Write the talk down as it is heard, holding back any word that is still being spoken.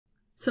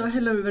So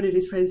hello everybody, it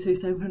is Friday, so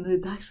it's time for another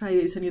DAX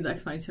Fridays, a new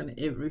DAX function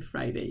every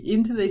Friday.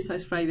 In today's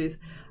DAX Fridays,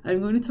 I'm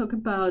going to talk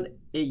about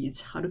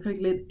age, how to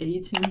calculate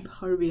age in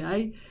Power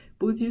BI,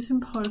 both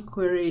using Power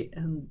Query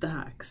and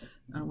DAX.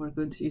 And we're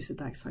going to use the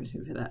DAX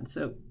function for that,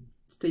 so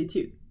stay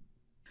tuned.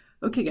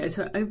 Okay guys,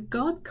 so I've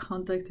got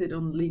contacted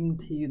on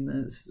LinkedIn.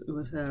 It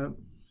was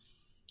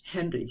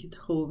Henrik. He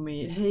told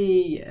me,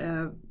 hey,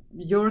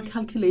 your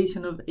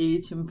calculation of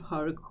age in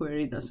Power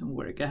Query doesn't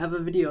work. I have a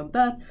video on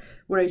that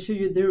where I show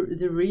you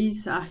there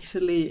is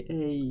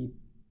actually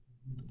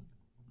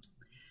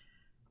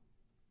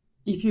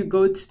if you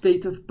go to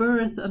date of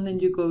birth and then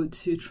you go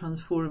to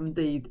transform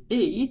date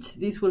age,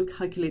 this will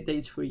calculate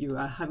age for you.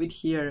 I have it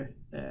here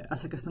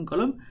as a custom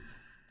column.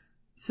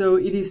 So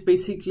it is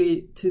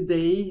basically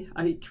today.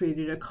 I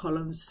created a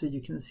column so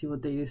you can see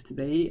what date is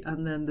today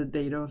and then the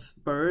date of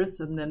birth,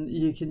 and then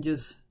you can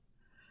just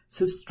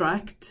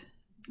subtract,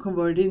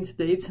 convert it into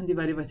dates and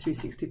divide it by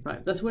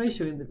 365. That's what I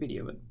showed in the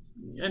video.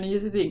 And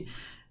here's the thing,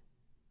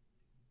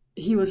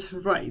 he was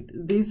right.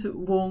 This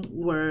won't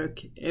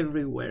work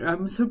everywhere.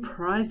 I'm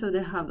surprised that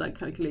they have that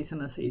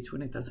calculation as age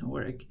when it doesn't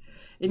work.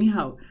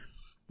 Anyhow,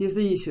 here's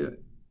the issue.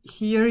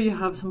 Here you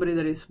have somebody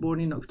that is born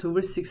in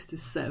October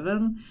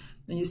 67,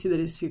 and you see that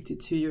he's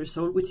 52 years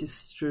old, which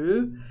is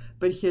true.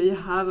 But here you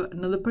have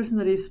another person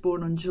that is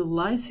born on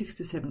July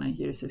 67, and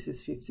here it says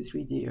he's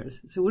 53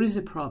 years. So what is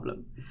the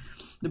problem?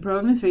 The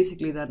problem is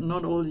basically that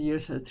not all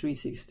years are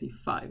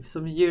 365.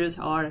 Some years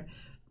are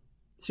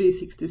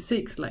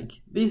 366,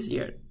 like this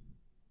year.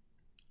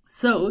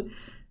 So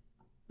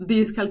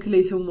this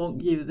calculation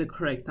won't give the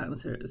correct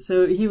answer.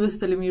 So he was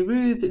telling me,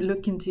 Ruth,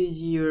 look into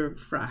year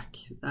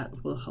frac.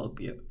 That will help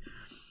you.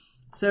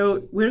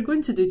 So we're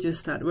going to do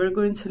just that. We're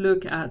going to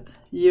look at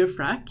year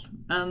frac,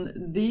 and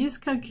this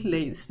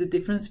calculates the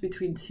difference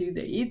between two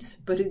dates,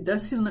 but it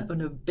does it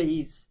on a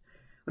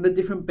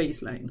different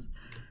baseline.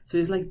 So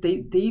it's like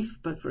date diff,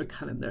 but for a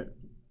calendar.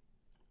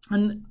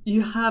 And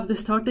you have the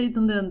start date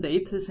and the end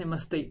date, the same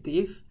as date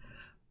diff,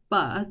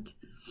 but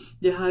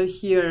you have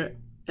here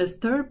a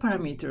third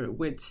parameter,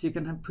 which you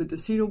can have put a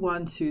 0,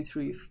 1, 2,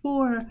 3,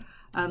 4,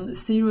 and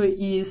 0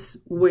 is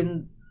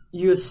when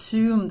you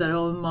assume that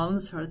all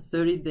months are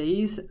 30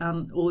 days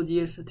and all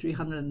years are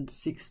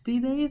 360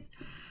 days.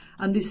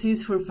 And this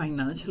is for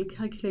financial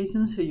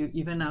calculations, so you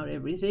even out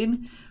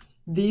everything.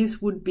 This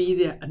would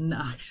be an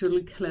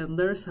actual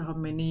calendar, so how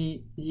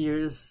many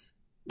years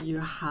you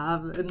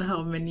have and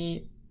how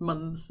many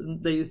months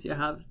and days you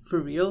have for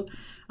real.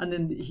 And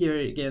then here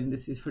again,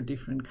 this is for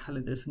different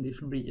calendars in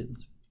different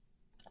regions.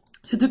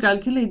 So to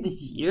calculate the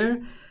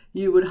year,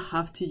 you would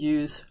have to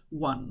use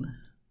 1.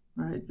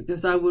 Right,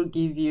 because that will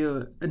give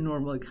you a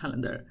normal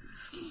calendar.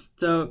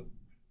 So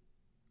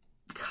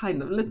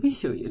kind of, let me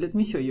show you.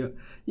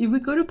 If we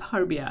go to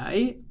Power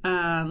BI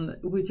and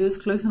we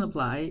just close and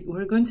apply,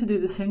 we're going to do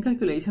the same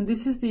calculation.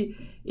 This is the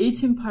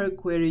age in Power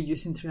Query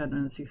using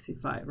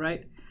 365,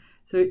 right?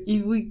 So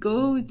if we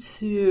go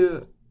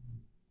to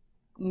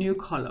new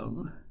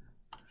column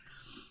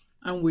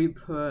and we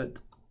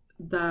put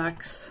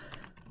DAX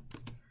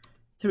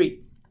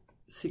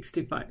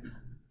 365,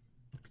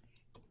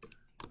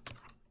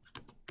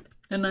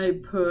 and I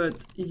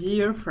put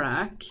year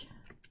frac,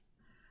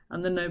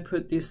 and then I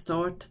put the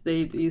start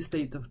date is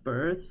date of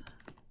birth,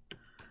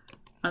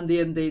 and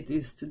the end date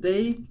is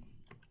today.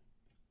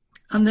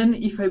 And then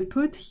if I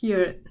put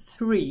here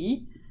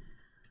 3,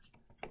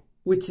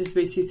 which is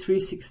basically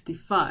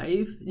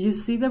 365, you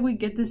see that we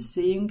get the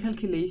same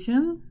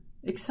calculation,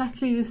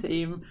 exactly the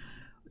same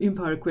in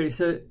Power Query.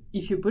 So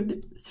if you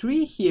put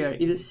 3 here,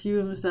 it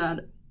assumes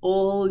that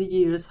all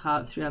years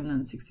have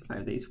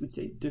 365 days, which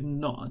they do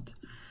not.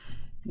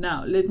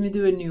 Now, let me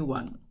do a new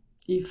one.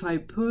 If I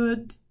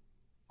put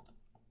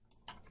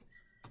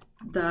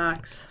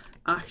DAX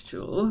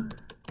actual,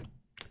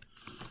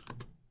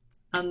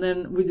 and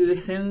then we do the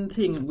same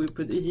thing, we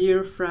put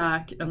year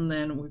frac, and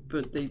then we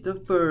put date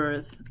of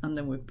birth, and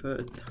then we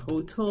put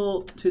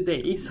total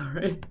today,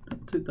 sorry,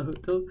 not the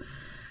total.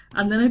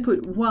 And then I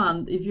put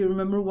 1, if you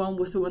remember 1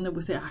 was the one that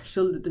was the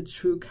actual, the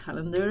true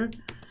calendar.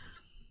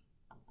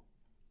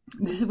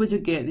 This is what you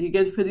get. You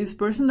get for this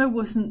person that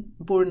wasn't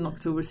born in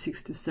October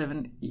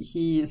 67,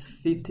 he is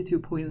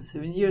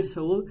 52.7 years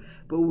old,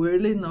 but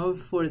weirdly enough,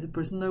 for the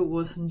person that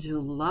was in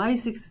July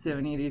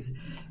 67, it is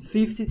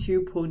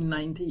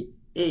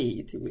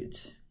 52.98,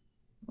 which,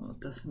 well,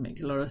 doesn't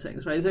make a lot of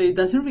sense, right? So it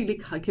doesn't really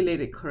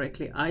calculate it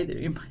correctly either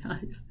in my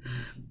eyes,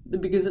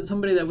 because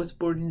somebody that was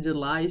born in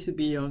July should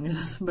be younger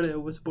than somebody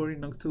that was born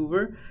in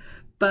October.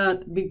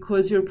 But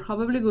because you're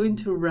probably going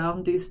to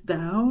round this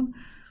down,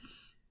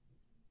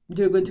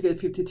 you're going to get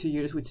 52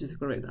 years, which is the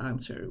correct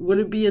answer. Will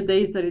it be a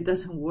date that it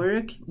doesn't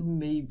work?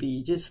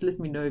 Maybe. Just let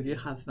me know if you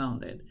have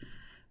found it.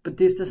 But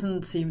this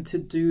doesn't seem to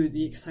do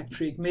the exact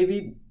trick.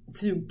 Maybe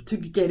to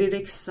get it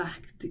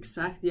exact,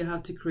 you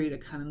have to create a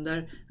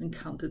calendar and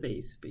count the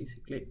days,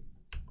 basically.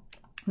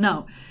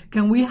 Now,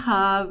 can we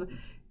have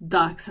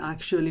DAX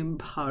actual in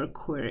Power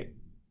Query?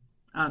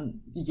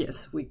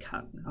 Yes, we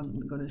can.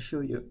 I'm going to show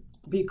you.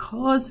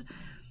 Because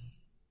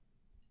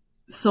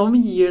some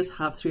years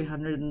have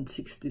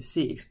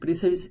 366, but it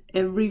says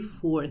every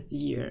 4th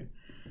year.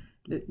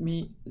 Let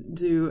me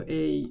do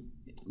a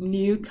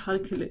new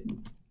calculate.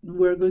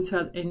 We're going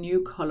to add a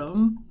new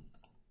column,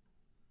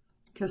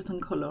 custom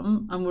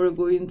column, and we're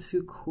going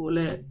to call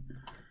it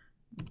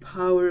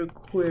Power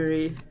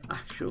Query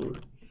Actual.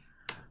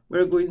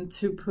 We're going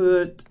to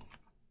put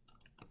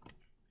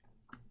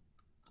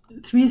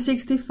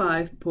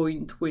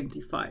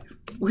 365.25,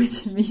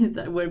 which means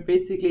that we're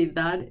basically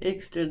that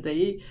extra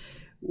day,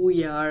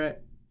 we are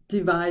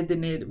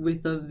dividing it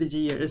with the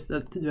years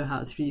that you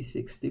have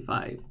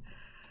 365.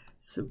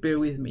 So bear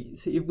with me.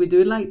 So if we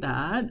do it like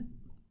that,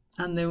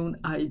 and then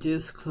I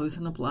just close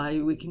and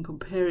apply, we can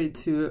compare it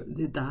to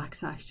the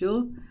DAX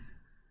actual.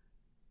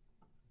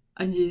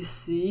 And you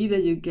see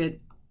that you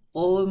get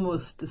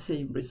almost the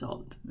same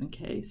result.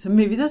 Okay, so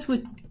maybe that's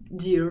what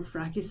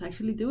GeoFrac is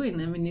actually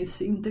doing. I mean,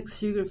 it's index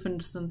sugar for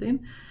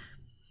something.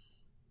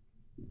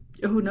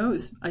 Who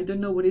knows? I don't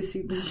know what is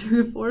index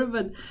sugar for,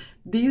 but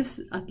this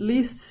at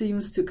least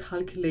seems to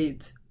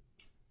calculate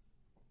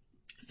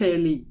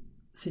fairly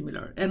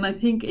similar. And I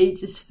think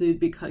ages should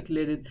be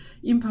calculated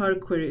in Power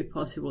Query if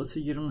possible, so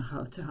you don't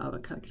have to have a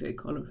calculated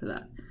column for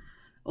that.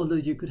 Although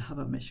you could have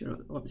a measure,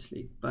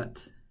 obviously,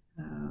 but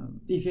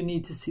if you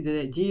need to see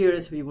the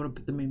years or you want to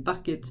put them in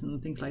buckets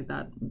and things like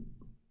that,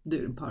 do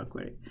it in Power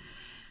Query.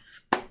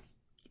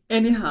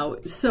 Anyhow,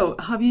 so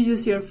have you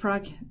used your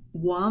FRAC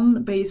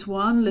 1, base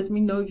 1? Let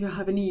me know if you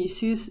have any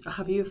issues.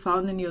 Have you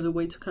found any other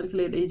way to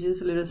calculate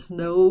ages? Let us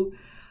know.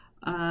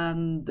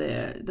 And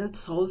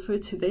that's all for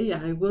today.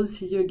 I will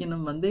see you again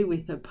on Monday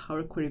with a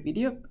Power Query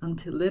video.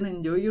 Until then,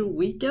 enjoy your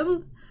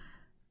weekend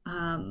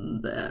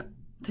and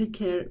take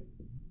care.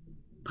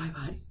 Bye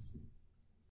bye.